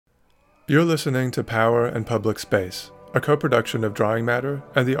You're listening to Power and Public Space, a co-production of Drawing Matter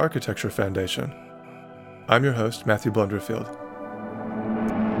and the Architecture Foundation. I'm your host, Matthew Blunderfield.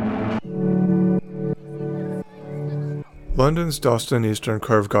 London's Dalston Eastern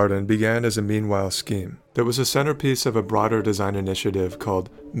Curve Garden began as a meanwhile scheme that was a centerpiece of a broader design initiative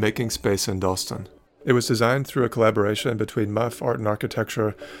called Making Space in Dalston. It was designed through a collaboration between Muff Art and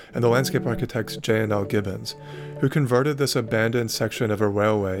Architecture and the landscape architects J&L Gibbons, who converted this abandoned section of a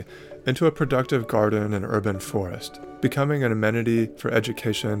railway into a productive garden and urban forest, becoming an amenity for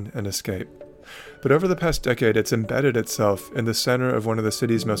education and escape. But over the past decade, it's embedded itself in the center of one of the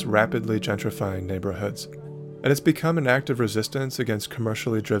city's most rapidly gentrifying neighborhoods. And it's become an act of resistance against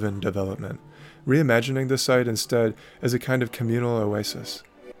commercially driven development, reimagining the site instead as a kind of communal oasis.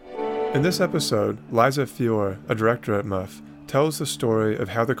 In this episode, Liza Fior, a director at Muff, tells the story of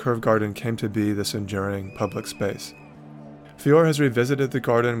how the Curve Garden came to be this enduring public space. Fior has revisited the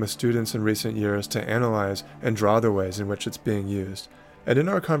garden with students in recent years to analyze and draw the ways in which it's being used. And in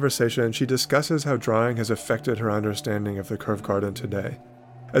our conversation, she discusses how drawing has affected her understanding of the Curve Garden today,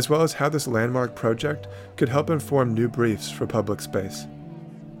 as well as how this landmark project could help inform new briefs for public space.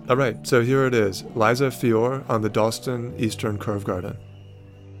 All right, so here it is, Liza Fior on the Dalston Eastern Curve Garden.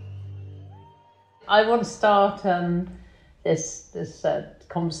 I want to start this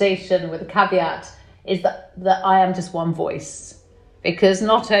conversation with a caveat, is that I am just one voice, because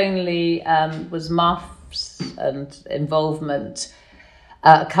not only was Muff's and involvement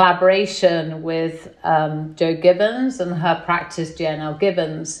collaboration with Jo Gibbons and her practice J&L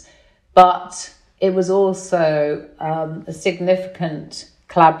Gibbons, but it was also a significant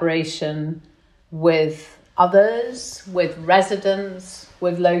collaboration with others, with residents,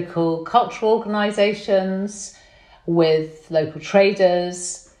 with local cultural organisations, with local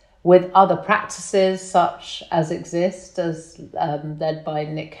traders, with other practices such as exist, as led by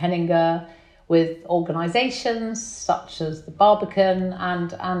Nick Henninger, with organisations such as the Barbican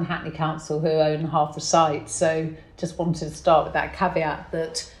and Hackney Council, who own half the site. So just wanted to start with that caveat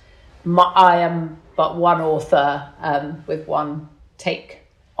that I am but one author with one take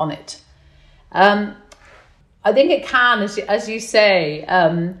on it. I think it can, as you say,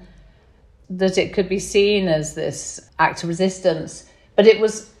 that it could be seen as this act of resistance, but it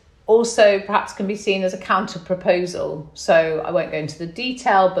was also perhaps can be seen as a counter-proposal. So I won't go into the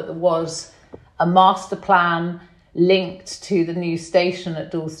detail, but there was a master plan linked to the new station at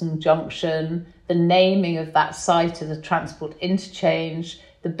Dalston Junction, the naming of that site as a transport interchange,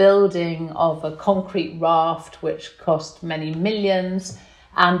 the building of a concrete raft which cost many millions,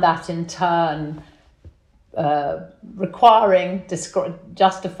 and that in turn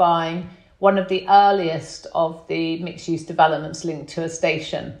justifying one of the earliest of the mixed-use developments linked to a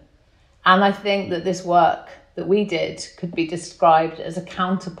station. And I think that this work that we did could be described as a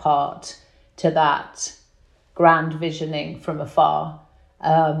counterpart to that grand visioning from afar.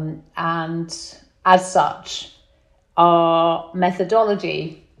 And as such, our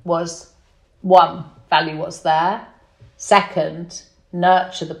methodology was, one, value what's there. Second,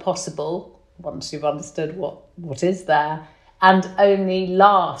 nurture the possible, once you've understood what is there, and only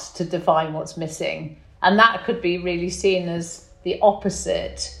last to define what's missing. And that could be really seen as the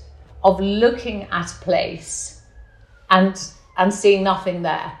opposite of looking at a place and seeing nothing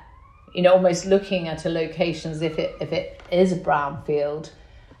there. You know, almost looking at a location as if it is a brownfield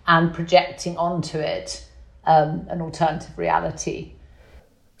and projecting onto it an alternative reality.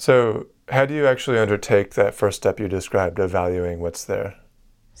 So how do you actually undertake that first step you described of valuing what's there?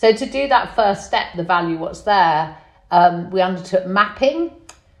 So to do that first step, the value what's there, we undertook mapping,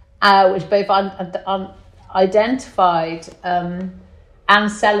 which both identified and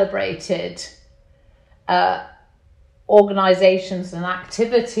celebrated organisations and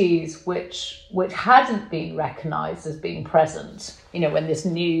activities which hadn't been recognised as being present, you know, when this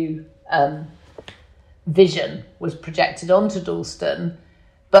new vision was projected onto Dalston,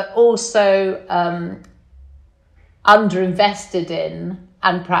 but also underinvested in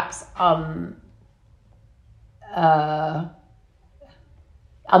and perhaps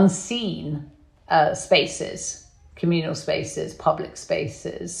unseen spaces, communal spaces, public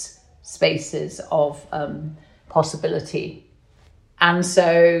spaces, spaces of possibility. And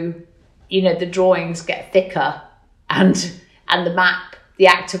so, you know, the drawings get thicker and the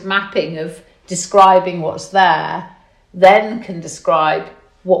act of mapping, of describing what's there, then can describe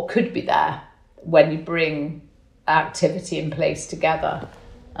what could be there when you bring activity and place together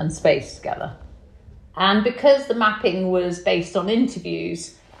and space together. And because the mapping was based on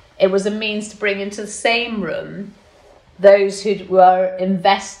interviews, it was a means to bring into the same room those who were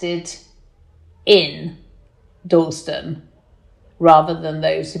invested in Dalston rather than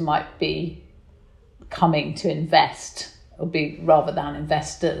those who might be coming to invest, or be rather than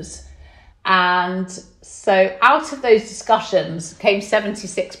investors. And so out of those discussions came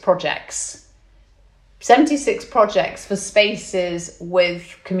 76 projects. 76 projects for spaces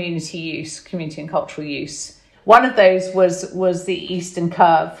with community and cultural use. One of those was the Eastern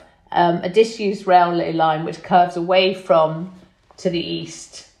Curve, a disused railway line which curves away from, to the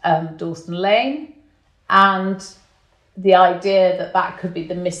east, Dalston Lane, and the idea that could be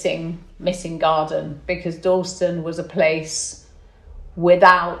the missing garden, because Dalston was a place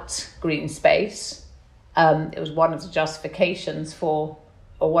without green space. It was one of the justifications for,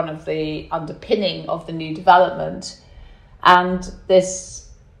 or one of the underpinning of the new development. And this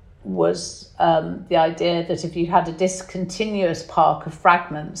was the idea that if you had a discontinuous park of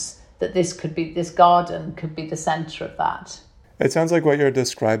fragments, that this garden could be the centre of that. It sounds like what you're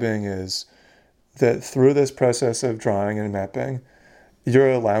describing is that through this process of drawing and mapping,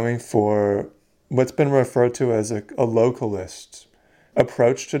 you're allowing for what's been referred to as a localist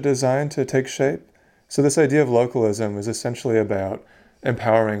approach to design to take shape. So this idea of localism is essentially about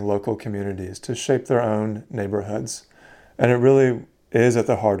empowering local communities to shape their own neighborhoods. And it really is at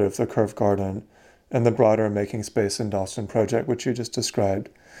the heart of the Curved Garden and the broader Making Space in Dalston project, which you just described.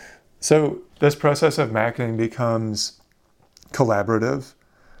 So this process of mapping becomes collaborative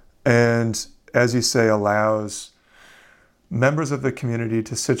and, as you say, allows members of the community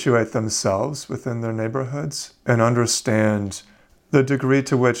to situate themselves within their neighborhoods and understand the degree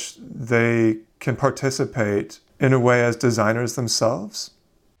to which they can participate in a way as designers themselves.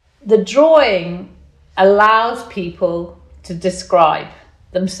 The drawing allows people to describe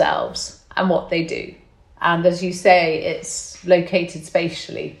themselves and what they do. And as you say, it's located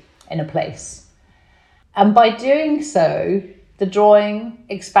spatially in a place. And by doing so, the drawing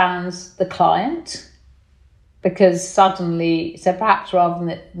expands the client, because suddenly, so perhaps rather than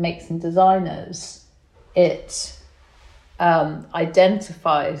it makes them designers, it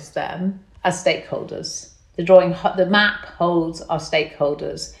identifies them as stakeholders. The map holds our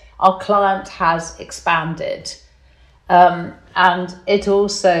stakeholders. Our client has expanded. And it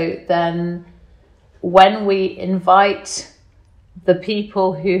also then, when we invite the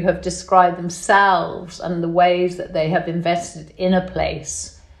people who have described themselves and the ways that they have invested in a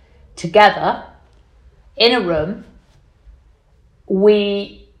place together in a room,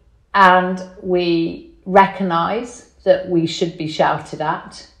 we recognise that we should be shouted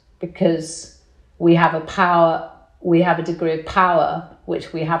at, because we have a degree of power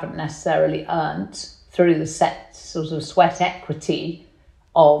which we haven't necessarily earned through the sort of sweat equity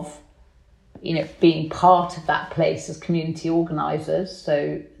of, being part of that place as community organisers.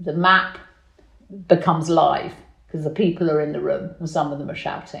 So the map becomes live because the people are in the room and some of them are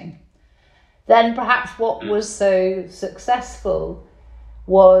shouting. Then perhaps what was so successful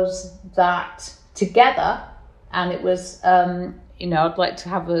was that together, and it was, I'd like to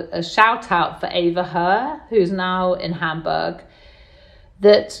have a shout out for Ava Herr, who's now in Hamburg,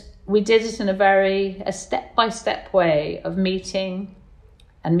 that we did it in a step-by-step way of meeting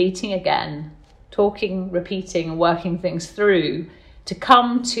and meeting again, talking, repeating and working things through to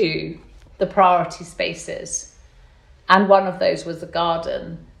come to the priority spaces. And one of those was the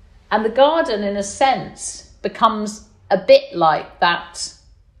garden. And the garden, in a sense, becomes a bit like that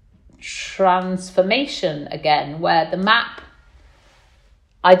transformation again, where the map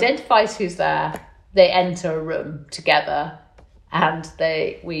identifies who's there, they enter a room together, and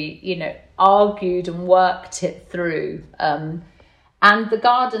we argued and worked it through. And the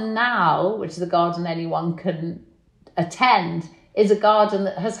garden now, which is a garden anyone can attend, is a garden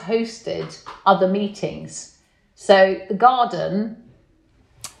that has hosted other meetings. So the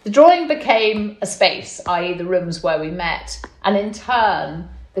drawing became a space, i.e. the rooms where we met. And in turn,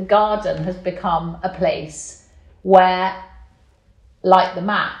 the garden has become a place where, like the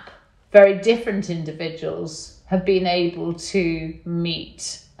map, very different individuals have been able to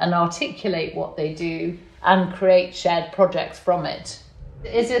meet and articulate what they do and create shared projects from it.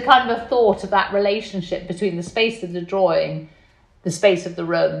 It's a kind of a thought of that relationship between the space of the drawing, the space of the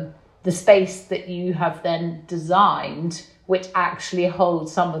room, the space that you have then designed, which actually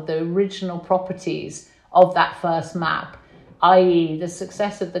holds some of the original properties of that first map, i.e. the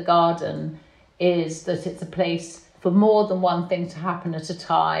success of the garden is that it's a place for more than one thing to happen at a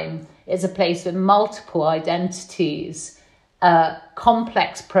time. It's a place with multiple identities,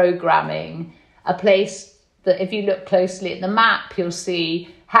 complex programming, a place that if you look closely at the map, you'll see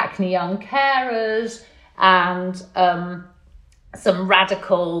Hackney Young Carers and some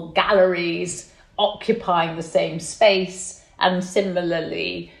radical galleries occupying the same space. And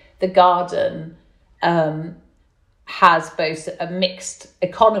similarly, the garden has both a mixed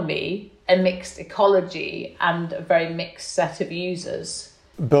economy, a mixed ecology, and a very mixed set of users.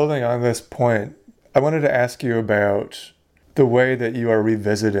 Building on this point, I wanted to ask you about the way that you are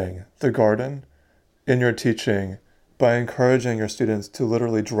revisiting the garden in your teaching by encouraging your students to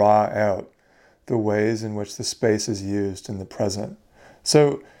literally draw out the ways in which the space is used in the present.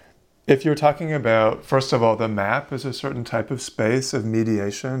 So if you're talking about, first of all, the map is a certain type of space of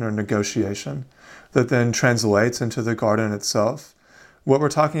mediation or negotiation that then translates into the garden itself, what we're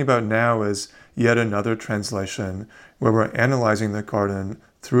talking about now is yet another translation where we're analyzing the garden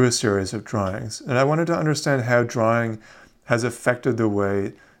through a series of drawings. And I wanted to understand how drawing has affected the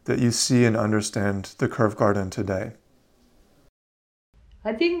way that you see and understand the curved garden today.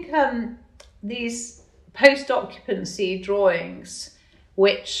 I think these post-occupancy drawings,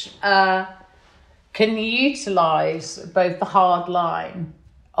 which can utilise both the hard line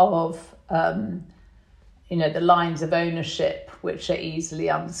of, the lines of ownership, which are easily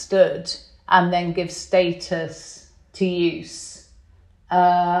understood, and then give status to use,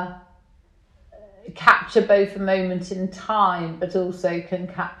 capture both a moment in time, but also can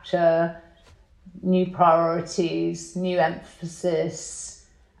capture new priorities, new emphasis,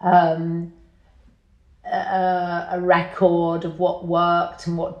 a record of what worked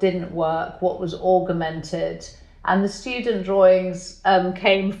and what didn't work, what was augmented. And the student drawings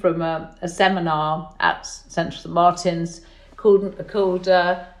came from a seminar at Central St Martin's called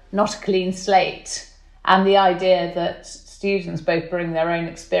Not a Clean Slate, and the idea that students both bring their own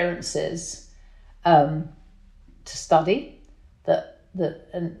experiences to study, that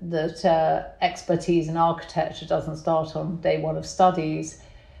expertise in architecture doesn't start on day one of studies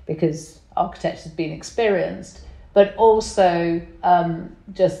because architecture has been experienced, but also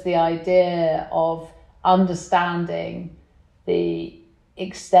just the idea of understanding the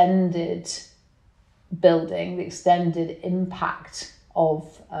extended building, the extended impact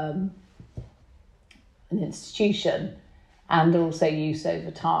of an institution, and also use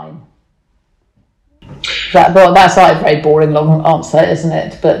over time. That's like a very boring long answer, isn't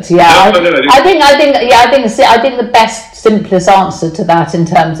it? But yeah, I think the best, simplest answer to that in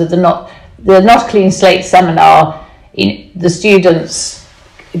terms of the Not Clean Slate seminar, the students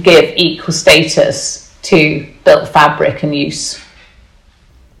give equal status to built fabric and use.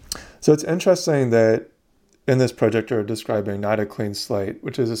 So it's interesting that in this project you're describing Not a Clean Slate,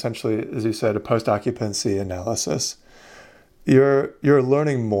 which is essentially, as you said, a post-occupancy analysis. You're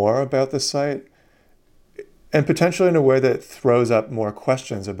learning more about the site, and potentially in a way that throws up more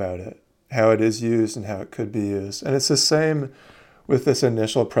questions about it, how it is used and how it could be used. And it's the same with this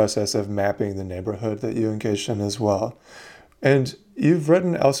initial process of mapping the neighborhood that you engaged in as well. And you've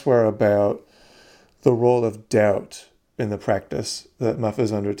written elsewhere about the role of doubt in the practice that MUF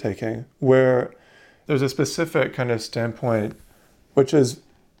is undertaking, where there's a specific kind of standpoint which is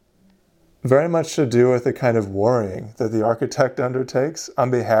very much to do with the kind of worrying that the architect undertakes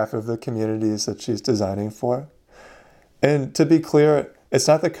on behalf of the communities that she's designing for. And to be clear, it's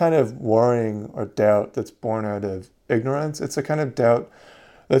not the kind of worrying or doubt that's born out of ignorance. It's a kind of doubt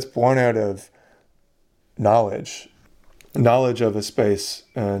that's born out of knowledge of a space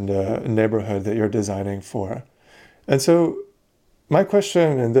and a neighborhood that you're designing for. And so my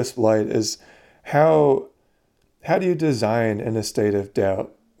question in this light is, how do you design in a state of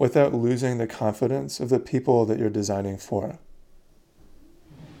doubt without losing the confidence of the people that you're designing for?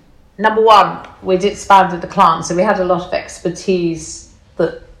 Number one, we'd expanded the client, so we had a lot of expertise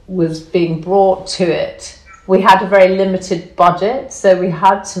that was being brought to it. We had a very limited budget, so we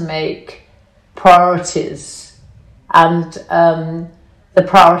had to make priorities. And the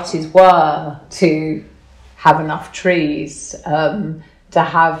priorities were to have enough trees, to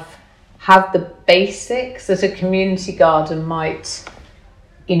have the basics that a community garden might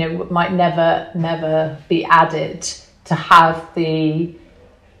never be added, to have the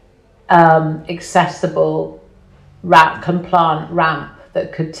accessible compliant ramp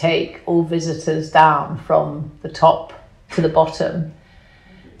that could take all visitors down from the top to the bottom,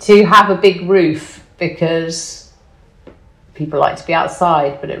 to have a big roof because people like to be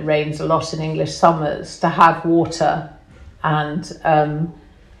outside, but it rains a lot in English summers, to have water, and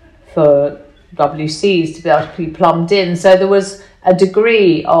for WCs to be able to be plumbed in. So there was a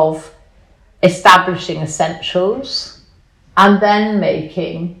degree of establishing essentials and then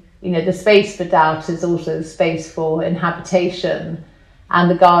making, the space for doubt is also the space for inhabitation. And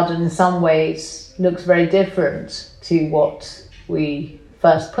the garden in some ways looks very different to what we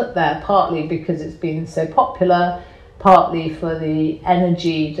first put there, partly because it's been so popular, partly for the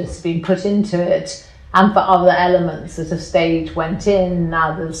energy that's been put into it, and for other elements that a stage went in.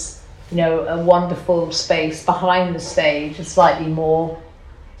 Now there's a wonderful space behind the stage, a slightly more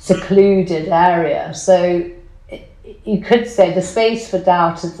secluded area. So you could say the space for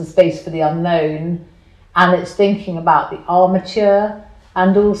doubt is the space for the unknown, and it's thinking about the armature,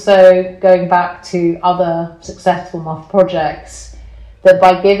 and also going back to other successful math projects, that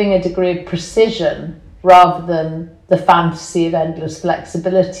by giving a degree of precision rather than the fantasy of endless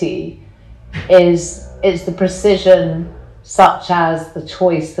flexibility, it's the precision such as the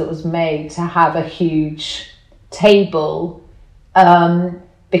choice that was made to have a huge table,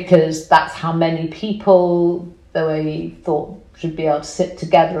 because that's how many people the way you thought should be able to sit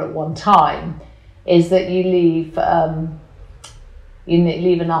together at one time, is that you leave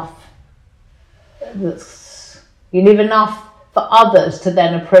enough for others to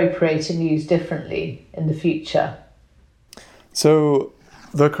then appropriate and use differently in the future. So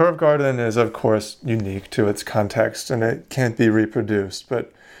the curved garden is, of course, unique to its context and it can't be reproduced,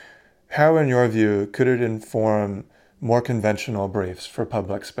 but how, in your view, could it inform more conventional briefs for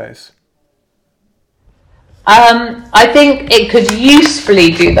public space? I think it could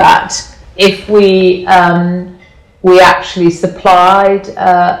usefully do that if we actually supplied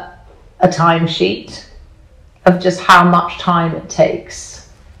a timesheet of just how much time it takes,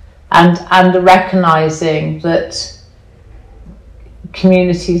 and recognizing that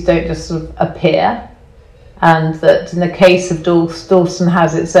communities don't just sort of appear, and that in the case of Dalston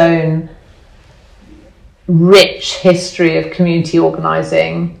has its own rich history of community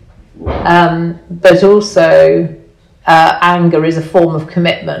organising, but also anger is a form of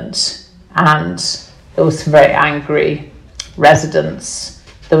commitment, and there were some very angry residents.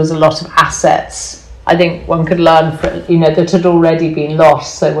 There was a lot of assets. I think one could learn that had already been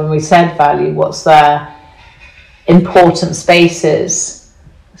lost. So when we said value, what's there? Important spaces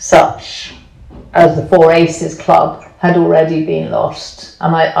such as the Four Aces Club had already been lost,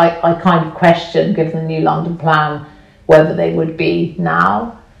 and I kind of question, given the new London plan, whether they would be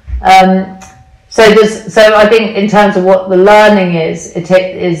now. So I think in terms of what the learning is, it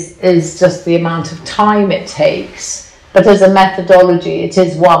is just the amount of time it takes. But as a methodology, it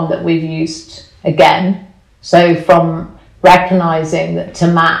is one that we've used again. So from recognising that to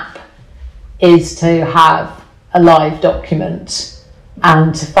map is to have a live document,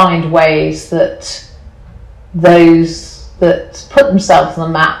 and to find ways that those that put themselves on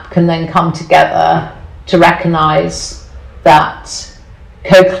the map can then come together to recognise that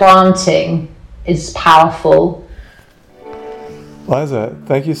co-planting is powerful. Liza,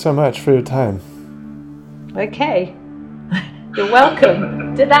 thank you so much for your time. Okay, you're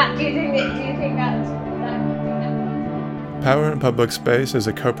welcome. Do you think that? Power in Public Space is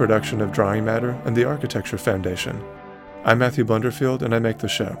a co-production of Drawing Matter and the Architecture Foundation. I'm Matthew Blunderfield, and I make the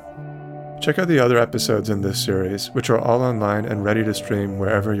show. Check out the other episodes in this series, which are all online and ready to stream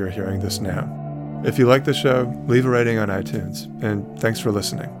wherever you're hearing this now. If you like the show, leave a rating on iTunes, and thanks for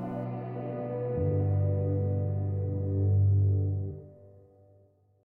listening.